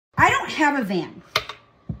have a van.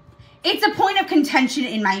 It's a point of contention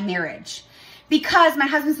in my marriage because my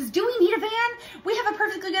husband says, do we need a van? We have a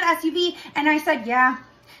perfectly good SUV. And I said, yeah,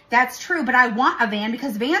 that's true, but I want a van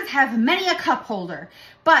because vans have many a cup holder.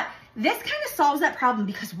 But this kind of solves that problem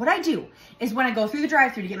because what I do is when I go through the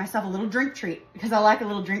drive-thru to get myself a little drink treat, because I like a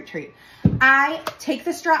little drink treat, I take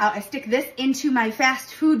the straw out, I stick this into my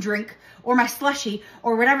fast food drink or my slushie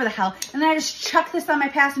or whatever the hell, and then I just chuck this on my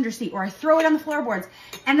passenger seat or I throw it on the floorboards.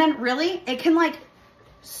 And then really, it can like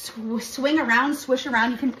swing around, swish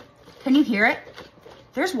around. Can you hear it?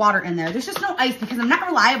 There's water in there. There's just no ice because I'm not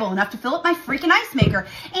reliable enough to fill up my freaking ice maker.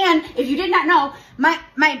 And if you did not know,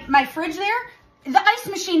 my fridge there, the ice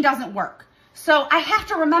machine doesn't work. So I have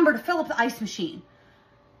to remember to fill up the ice machine.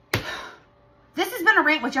 This has been a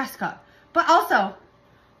rant with Jessica. But also,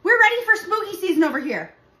 we're ready for spooky season over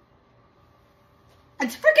here.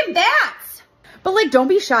 It's freaking bats. But like, don't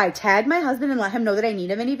be shy. Tag my husband and let him know that I need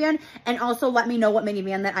a minivan. And also let me know what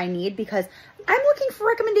minivan that I need because I'm looking for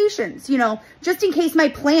recommendations, you know, just in case my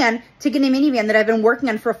plan to get a minivan that I've been working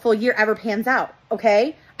on for a full year ever pans out,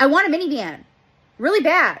 okay? I want a minivan. Really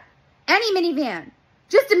bad. Any minivan.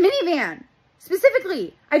 Just a minivan.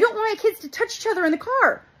 Specifically, I don't want my kids to touch each other in the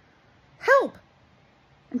car. Help.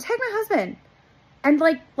 And tag my husband. And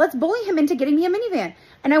like, let's bully him into getting me a minivan.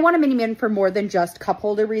 And I want a minivan for more than just cup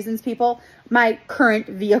holder reasons, people. My current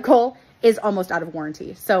vehicle is almost out of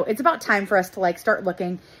warranty. So it's about time for us to like start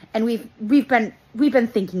looking. And we've been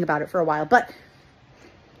thinking about it for a while. But